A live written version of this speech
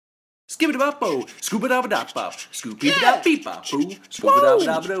Skibidi-bop-bo, scuba-dabba-dop-bop, scoop-beep-a-dop-beep-bop-boo,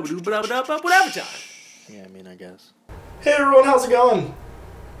 scuba-dabba-dabba-doo-ba-dabba-dop, whatever time. Yeah, I mean, I guess. Hey everyone, how's it going?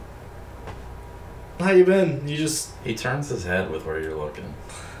 How you been? You just... He turns his head with where you're looking.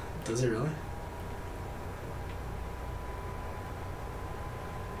 Does he really?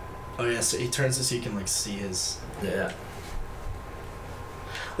 Oh yeah, so he turns it so you can like see his... Yeah.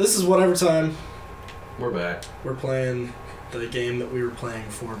 This is whatever time. We're back. We're playing the game that we were playing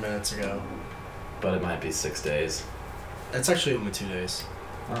 4 minutes ago. But it might be 6 days. It's actually only 2 days.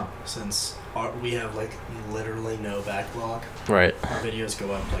 Oh. Since we have like literally no backlog. Right. Our videos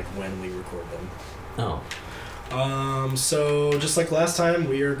go up like when we record them. Oh. So just like last time,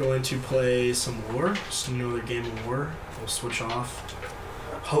 we are going to play some War. Just another game of War. We'll switch off.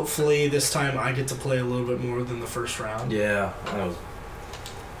 Hopefully this time I get to play a little bit more than the first round. Yeah.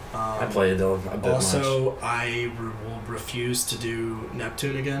 I played a bit also, much. I will refuse to do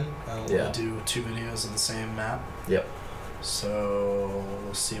Neptune again. I don't want to do 2 videos of the same map. Yep. So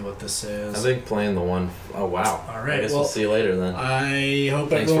we'll see what this is. I think playing the one... Oh, wow. All right. I guess we'll see you later then. I hope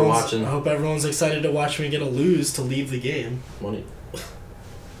Thanks for watching. I hope everyone's excited to watch me get a lose to leave the game. What?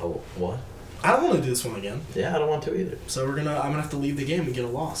 Oh, what? I don't want to do this one again. Yeah, I don't want to either. So I'm gonna have to leave the game and get a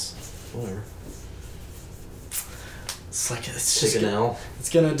loss. Whatever. It's like Take an L. It's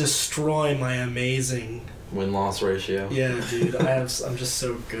gonna destroy my amazing Win-loss ratio. Yeah, dude. I'm just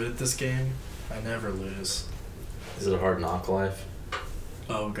so good at this game. I never lose. Is it a hard knock life?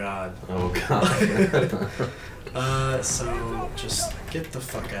 Oh god. Oh god. So just get the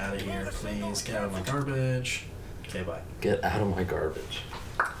fuck out of here, please. Get out of my garbage. Okay, bye. Get out of my garbage.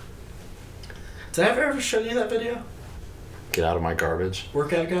 Did I ever show you that video? Get out of my garbage?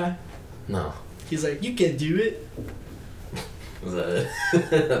 Workout guy? No. He's like, you can do it. Is that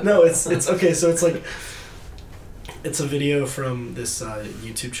it? No, it's okay. So it's like, it's a video from this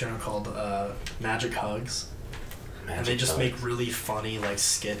YouTube channel called Magic Hugs. And they just make really funny like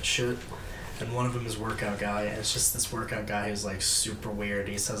skit shit. And one of them is Workout Guy, and it's just this workout guy who's like super weird.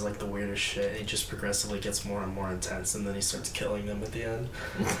 He says like the weirdest shit, and he just progressively gets more and more intense, and then he starts killing them at the end.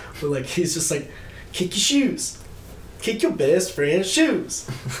 But like he's just like, kick your shoes, kick your best friend's shoes,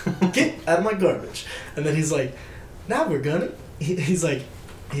 get out of my garbage. And then he's like, now we're gonna. He's like,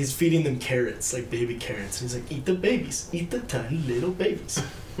 he's feeding them carrots, like baby carrots. And he's like, eat the babies, eat the tiny little babies.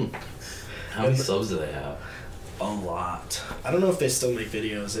 How many subs do they have? A lot. I don't know if they still make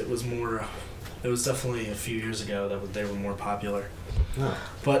videos. It was definitely a few years ago that they were more popular. Oh.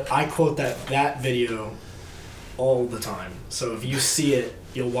 But I quote that video all the time. So if you see it,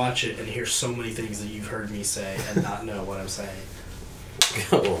 you'll watch it and hear so many things that you've heard me say and not know what I'm saying.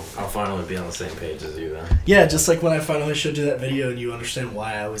 Well, I'll finally be on the same page as you then. Yeah, just like when I finally showed you that video and you understand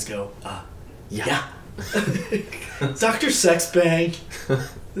why I always go, yeah. Dr. Sexbang,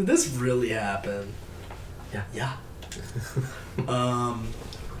 did this really happen? Yeah.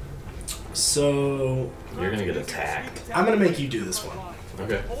 So you're gonna get attacked. I'm gonna make you do this one.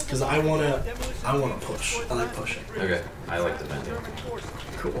 Okay. Because I wanna push. I like pushing. Okay. I like defending.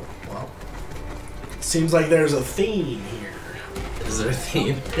 Cool. Well, seems like there's a theme here. Is there a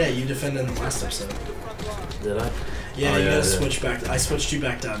theme? Yeah, you defended in the last episode. Did I? Yeah, you gotta switch back. I switched you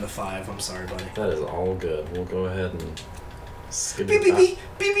back down to 5. I'm sorry, buddy. That is all good. We'll go ahead and skip beep, beep, beep,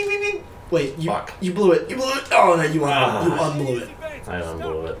 beep, beep, beep, beep. Wait, you blew it. You blew it. Oh no, you unblew it. I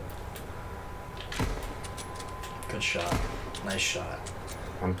unblew it. Good shot. Nice shot.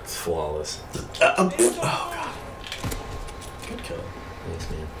 I'm flawless. Oh god. Good kill. Thanks,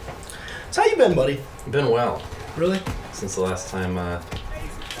 man. So how you been, buddy? Been well. Really? Since the last time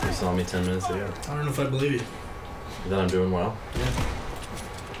you saw me 10 minutes ago. I don't know if I believe you. That I'm doing well? Yeah.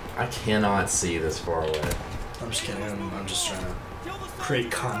 I cannot see this far away. I'm just kidding. I'm just trying to create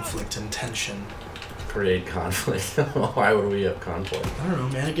conflict and tension. Create conflict? Why would we have conflict? I don't know,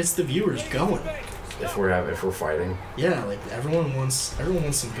 man. It gets the viewers going. If we're fighting. Yeah, like everyone wants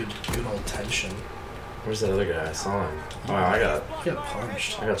some good old tension. Where's that other guy? I saw him. Oh, I got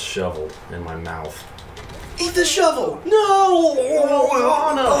punched. I got shoveled in my mouth. Eat the shovel! No!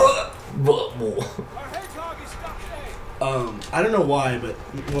 Oh, no! I don't know why, but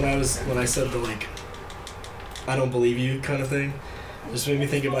when I said the like, I don't believe you kind of thing, it just made me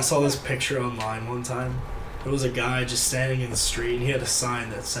think of, I saw this picture online one time. It was a guy just standing in the street, and he had a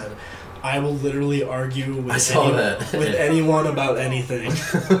sign that said, I will literally argue with anyone about anything.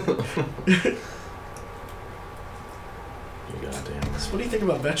 Goddamn. So what do you think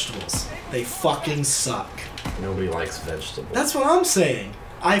about vegetables? They fucking suck. Nobody likes vegetables. That's what I'm saying.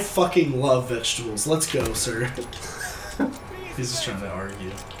 I fucking love vegetables. Let's go, sir. He's just trying to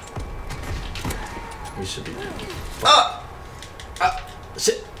argue. We should be.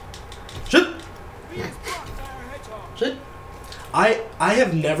 Shit. I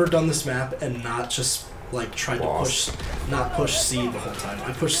have never done this map and not just like tried Lost. to not push C the whole time.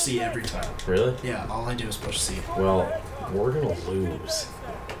 I push C every time. Really? Yeah, all I do is push C. Well, we're gonna lose.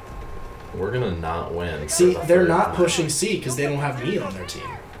 We're gonna not win. See, they're not time. pushing C because they don't have me on their team.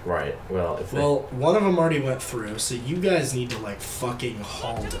 Right. Well, if Well, one of them already went through, so you guys need to like fucking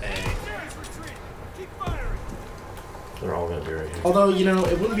hold A. they're all gonna be right here. Although, you know,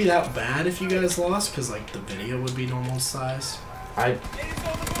 it wouldn't be that bad if you guys lost because like the video would be normal size. How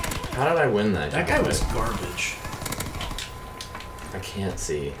did I win that? That guy was garbage. I can't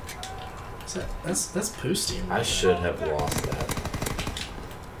see. That's Pooh's team. I should have lost that.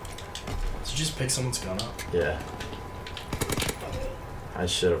 Did you just pick someone's gun up? Yeah. I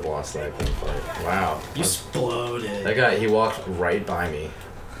should have lost that gunfight. Wow. You exploded. That guy, he walked right by me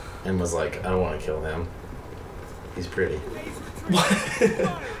and was like, I don't want to kill him. He's pretty.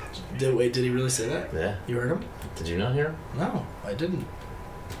 Wait, did he really say that? Yeah. You heard him? Did you not hear him? No, I didn't.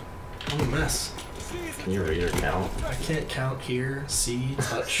 I'm a mess. Can you read or count? I can't count, hear, see,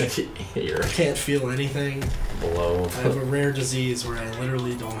 touch. Here. I can't feel anything. Below. I have a rare disease where I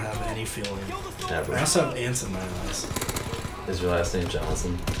literally don't have any feeling. Never. I also have ants in my eyes. Is your last name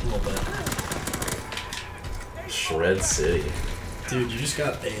Johnson? A little bit. Shred City. Dude, you just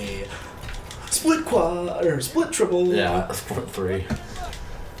got a split quad, or split triple. Yeah, split 3.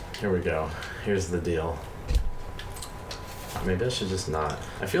 Here we go. Here's the deal. Maybe I should just not.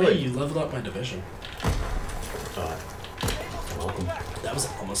 I feel Hey, like... you leveled up my division. Welcome. That was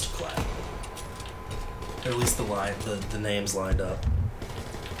almost a collab. Or at least the names lined up.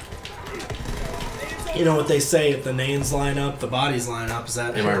 You know what they say, if the names line up, the bodies line up. Is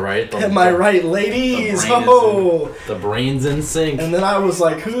that... Am I right? Am I right, ladies? The brain Oh! The brain's in sync. And then I was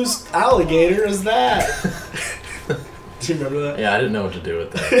like, whose alligator is that? Do you remember that? Yeah, I didn't know what to do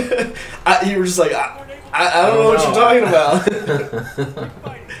with that. You were just like, I don't know what you're talking about.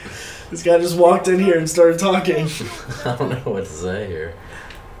 This guy just walked in here and started talking. I don't know what to say here.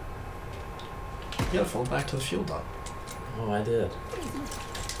 You gotta fall back to the fuel dump. Oh, I did.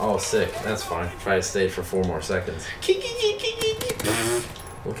 Oh, sick. That's fine. If I stayed for 4 more seconds.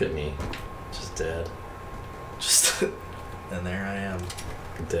 Look at me. Just dead. Just... And there I am.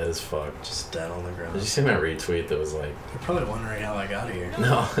 Dead as fuck. Just dead on the ground. Did you see my retweet that was like... You're probably wondering how I got here.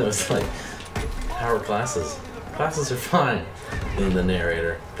 No, it was like... How are classes? Classes are fine. And the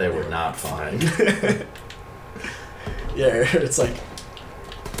narrator, they were not fine. Yeah, it's like...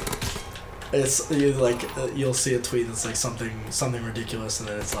 You'll see a tweet that's like something ridiculous, and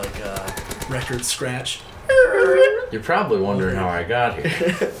then it's like record scratch. You're probably wondering how I got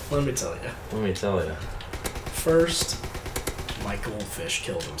here. Let me tell you. Let me tell you. First, my goldfish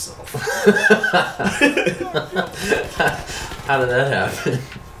killed himself. How did that happen?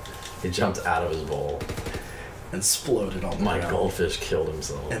 He jumped out of his bowl. And exploded on the My ground. goldfish killed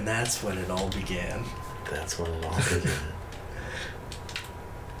himself. And that's when it all began. That's when it all began.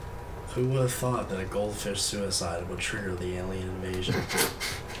 Who would have thought that a goldfish suicide would trigger the alien invasion?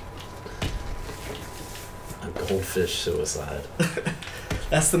 A goldfish suicide.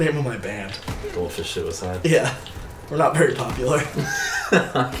 That's the name of my band. Goldfish suicide? Yeah. We're not very popular.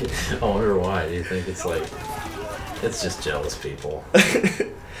 I wonder why. Do you think it's like... It's just jealous people.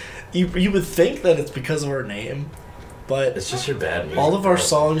 You would think that it's because of our name, but It's just your bad music. all of our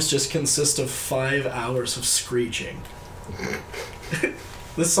songs just consist of 5 hours of screeching.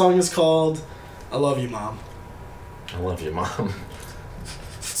 This song is called I Love You, Mom. I love you, Mom.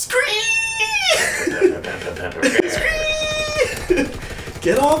 Scream!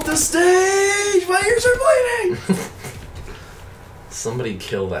 Get off the stage! My ears are bleeding! Somebody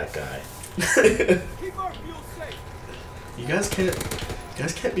kill that guy. You guys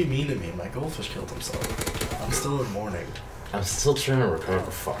can't be mean to me. My goldfish killed himself. I'm still in mourning. I'm still trying to recover.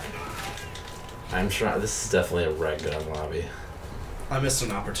 Fuck. I'm trying. This is definitely a red gun lobby. I missed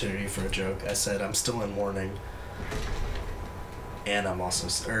an opportunity for a joke. I said I'm still in mourning. And I'm also...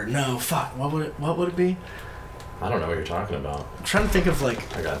 no, fuck. What would it be? I don't know what you're talking about. I'm trying to think of, like...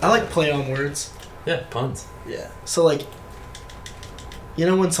 I like play on words. Yeah, puns. Yeah. So, like... You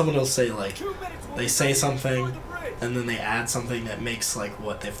know when someone will say, like... They say something, and then they add something that makes, like,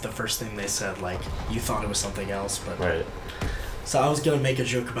 what if the first thing they said, like, you thought it was something else, but... Right. So I was gonna make a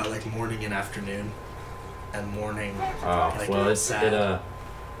joke about, like, morning and afternoon. And morning... Oh, like, well, sad.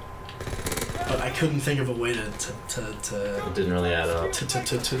 But I couldn't think of a way to it didn't really add up. to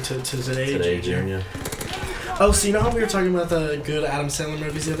today, Today, Junior. Junior. Oh, so you know how we were talking about the good Adam Sandler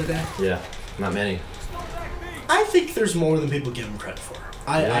movies the other day? Yeah, not many. I think there's more than people give him credit for.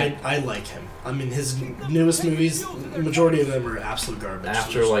 I like him. I mean, his newest movies, the majority of them are absolute garbage.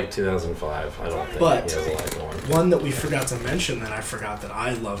 After like 2005, I don't think But he has a lot going. one that we forgot to mention that I forgot that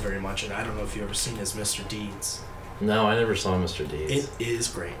I love very much, and I don't know if you've ever seen, is Mr. Deeds. No, I never saw Mr. Deeds. It is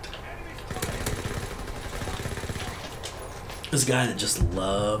great. This guy that just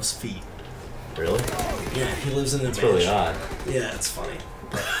loves feet. Really? Yeah, he lives in a It's mansion. really odd. Yeah, it's funny.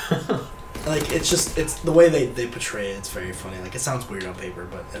 Like, it's the way they portray it, it's very funny. Like, it sounds weird on paper,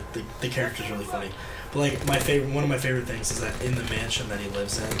 but the character's really funny. But, like, one of my favorite things is that in the mansion that he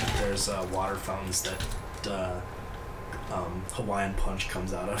lives in, there's water fountains that Hawaiian Punch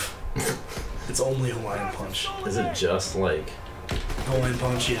comes out of. It's only Hawaiian Punch. Is it just like... Hawaiian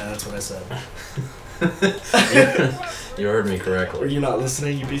Punch, yeah, that's what I said. You heard me correctly. Were you not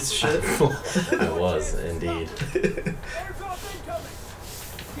listening, you piece of shit? I was, indeed.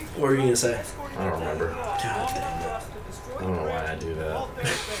 What were you going to say? I don't remember. God damn it. I don't know why I do that.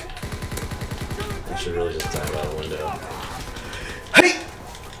 I should really just dive out a window. Hey!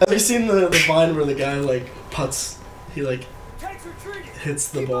 Have you seen the Vine where the guy, like, putts, he, like, hits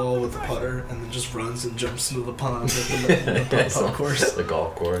the ball with the putter and then just runs and jumps into the pond with the putt course? The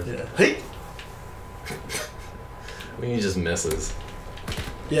golf course. Yeah. Hey! I mean, he just misses.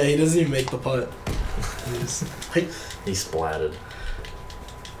 Yeah, he doesn't even make the putt. Hey! He splatted.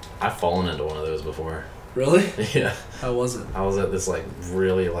 I've fallen into one of those before. Really? Yeah. How was it? I was at this, like,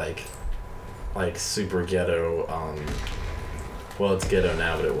 really, like super ghetto, well, it's ghetto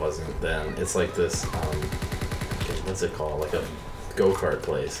now, but it wasn't then. It's like this, what's it called? Like a go-kart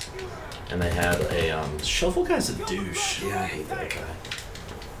place. And they had a, Shovel guy's a douche. yeah, I hate that guy.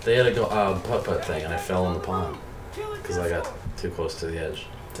 They had a putt-putt thing, and I fell in the pond. Because I got too close to the edge.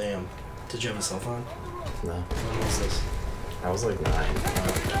 Damn. Did you have a cell phone? No. When was this? I was like 9.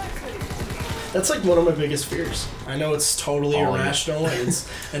 That's like one of my biggest fears. I know it's totally Falling. irrational,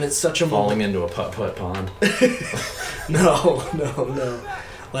 and it's such a Falling into a putt-putt pond. No.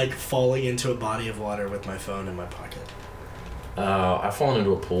 Like falling into a body of water with my phone in my pocket. I've fallen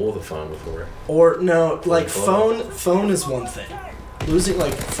into a pool with a phone before. Or no, like Glove. phone is one thing. Losing,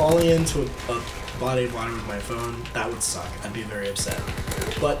 like, falling into a body of water with my phone, that would suck. I'd be very upset.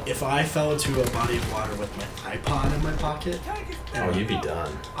 But if I fell into a body of water with my iPod in my pocket, Oh, you'd be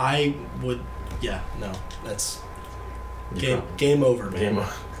done. I would. Yeah, no, that's You game over, man. Game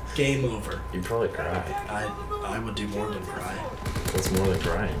over. Game over. You'd probably cry. I would do more than cry. What's more than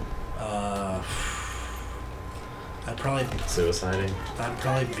crying? I'd probably Suiciding?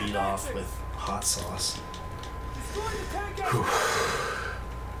 beat off with hot sauce.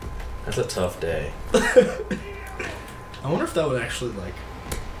 That's a tough day. I wonder if that would actually, like...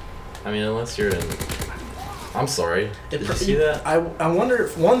 I mean, unless you're in... I'm sorry. Did you see that? I wonder,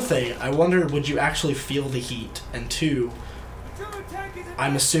 one thing, I wonder, would you actually feel the heat? And two,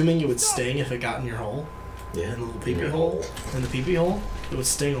 I'm assuming it would sting if it got in your hole. Yeah. In the little pee-pee hole. In the pee-pee hole. It would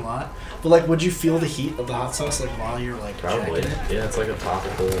sting a lot. But, like, would you feel the heat of the hot sauce, like, while you're, like, Probably. jacking it? Yeah, it's like a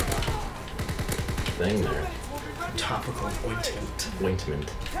topical thing there. Topical ointment.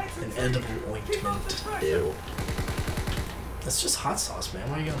 Ointment. An edible ointment. Ew. That's just hot sauce, man.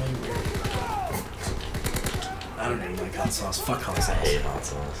 Why you gotta make it weird? I don't even like hot sauce. Fuck hot I sauce. hate hot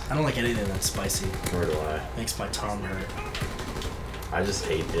sauce. I don't like anything that's spicy. Nor do I. Makes my tongue hurt. I just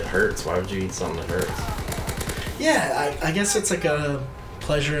hate it. It hurts. Why would you eat something that hurts? Yeah, I guess it's like a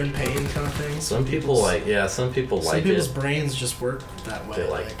pleasure and pain kind of thing. Some people like Some like people's it. brains just work that way. They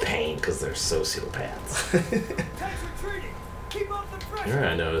like pain because they're sociopaths. You know what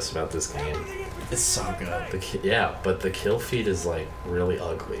I noticed about this game? It's so good. Yeah, but the kill feed is like really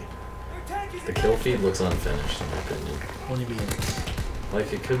ugly. The kill feed looks unfinished in my opinion. What do you mean?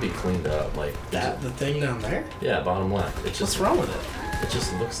 Like it could be cleaned up. Like That the thing down there? yeah, bottom left. It What's just wrong with it? it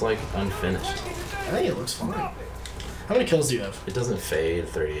just looks like unfinished. I think it looks fine. How many kills do you have? It doesn't fade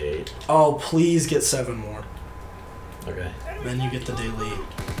 38. Oh, please get 7 more. Okay. Then you get the daily.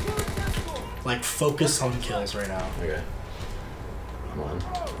 Like, focus on kills right now. Okay. Come on.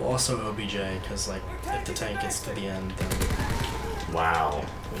 Well, also OBJ, because, like, if the tank gets to the end, then Wow.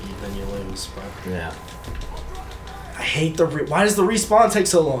 then you lose. But Yeah. I hate the. Why does the respawn take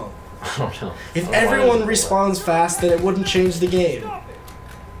so long? I don't know. If I don't know why everyone it doesn't respawns fast, then it wouldn't change the game.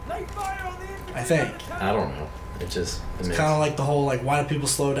 I think. work. I don't know. It just it makes, Kind of like the whole, like, why do people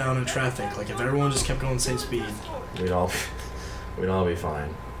slow down in traffic? Like, if everyone just kept going the same speed. we'd all be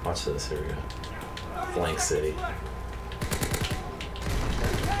fine. Watch this. Here we go. Blank City.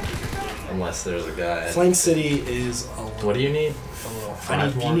 Unless there's a guy. Flank City is a little. What do you need?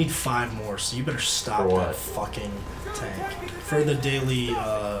 You need 5 more, so you better stop For what? that fucking tank. For the daily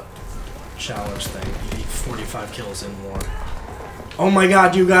challenge thing. You need 45 kills and more. Oh my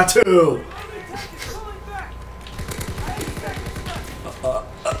god, you got 2!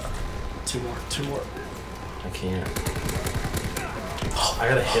 Two more. I can't. I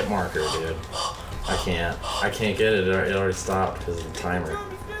got a hit marker, dude. I can't get it. It already stopped because of the timer.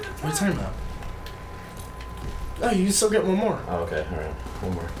 What are you talking about? Oh, you can still get one more. Oh, okay. Alright.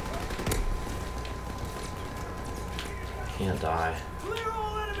 One more. I can't die.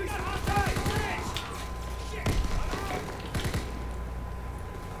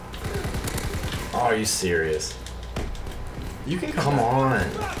 Oh, are you serious? You can Come on.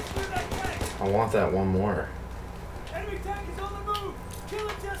 I want that one more.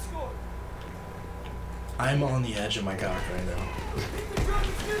 I'm on the edge of my cock right now.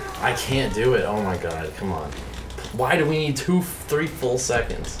 I can't do it. Oh my god. Come on. Why do we need 3 full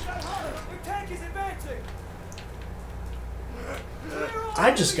seconds?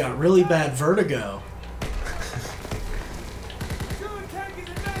 I just got really bad vertigo.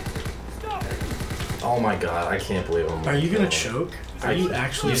 Oh my god, I can't believe I'm. Are you gonna choke? Are you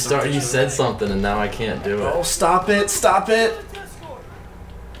actually? You said something and now I can't do it. Oh, stop it! Stop it!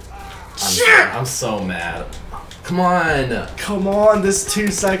 I'm so mad. Come on! Come on! This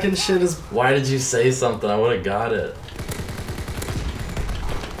 2-second shit is. Why did you say something? I would have got it.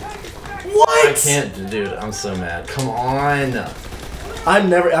 What? I can't, dude. I'm so mad. Come on!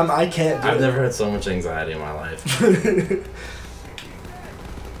 I can't do it. I've never had so much anxiety in my life.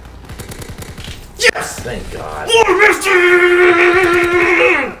 Yes! Thank God.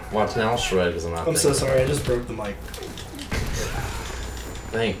 Watch now, I'll shred because I'm not. I'm so sorry. I just broke the mic.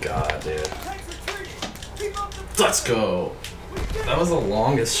 Thank God, dude. Let's go. That was the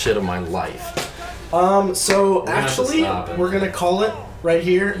longest shit of my life. So We're actually, we're gonna call it right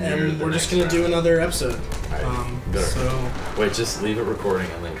here, and we're just gonna do another episode. Alright, So wait, just leave it recording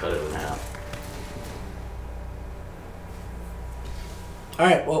and then cut it in half. all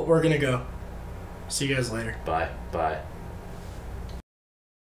right. Well, we're gonna go. See you guys later. Bye.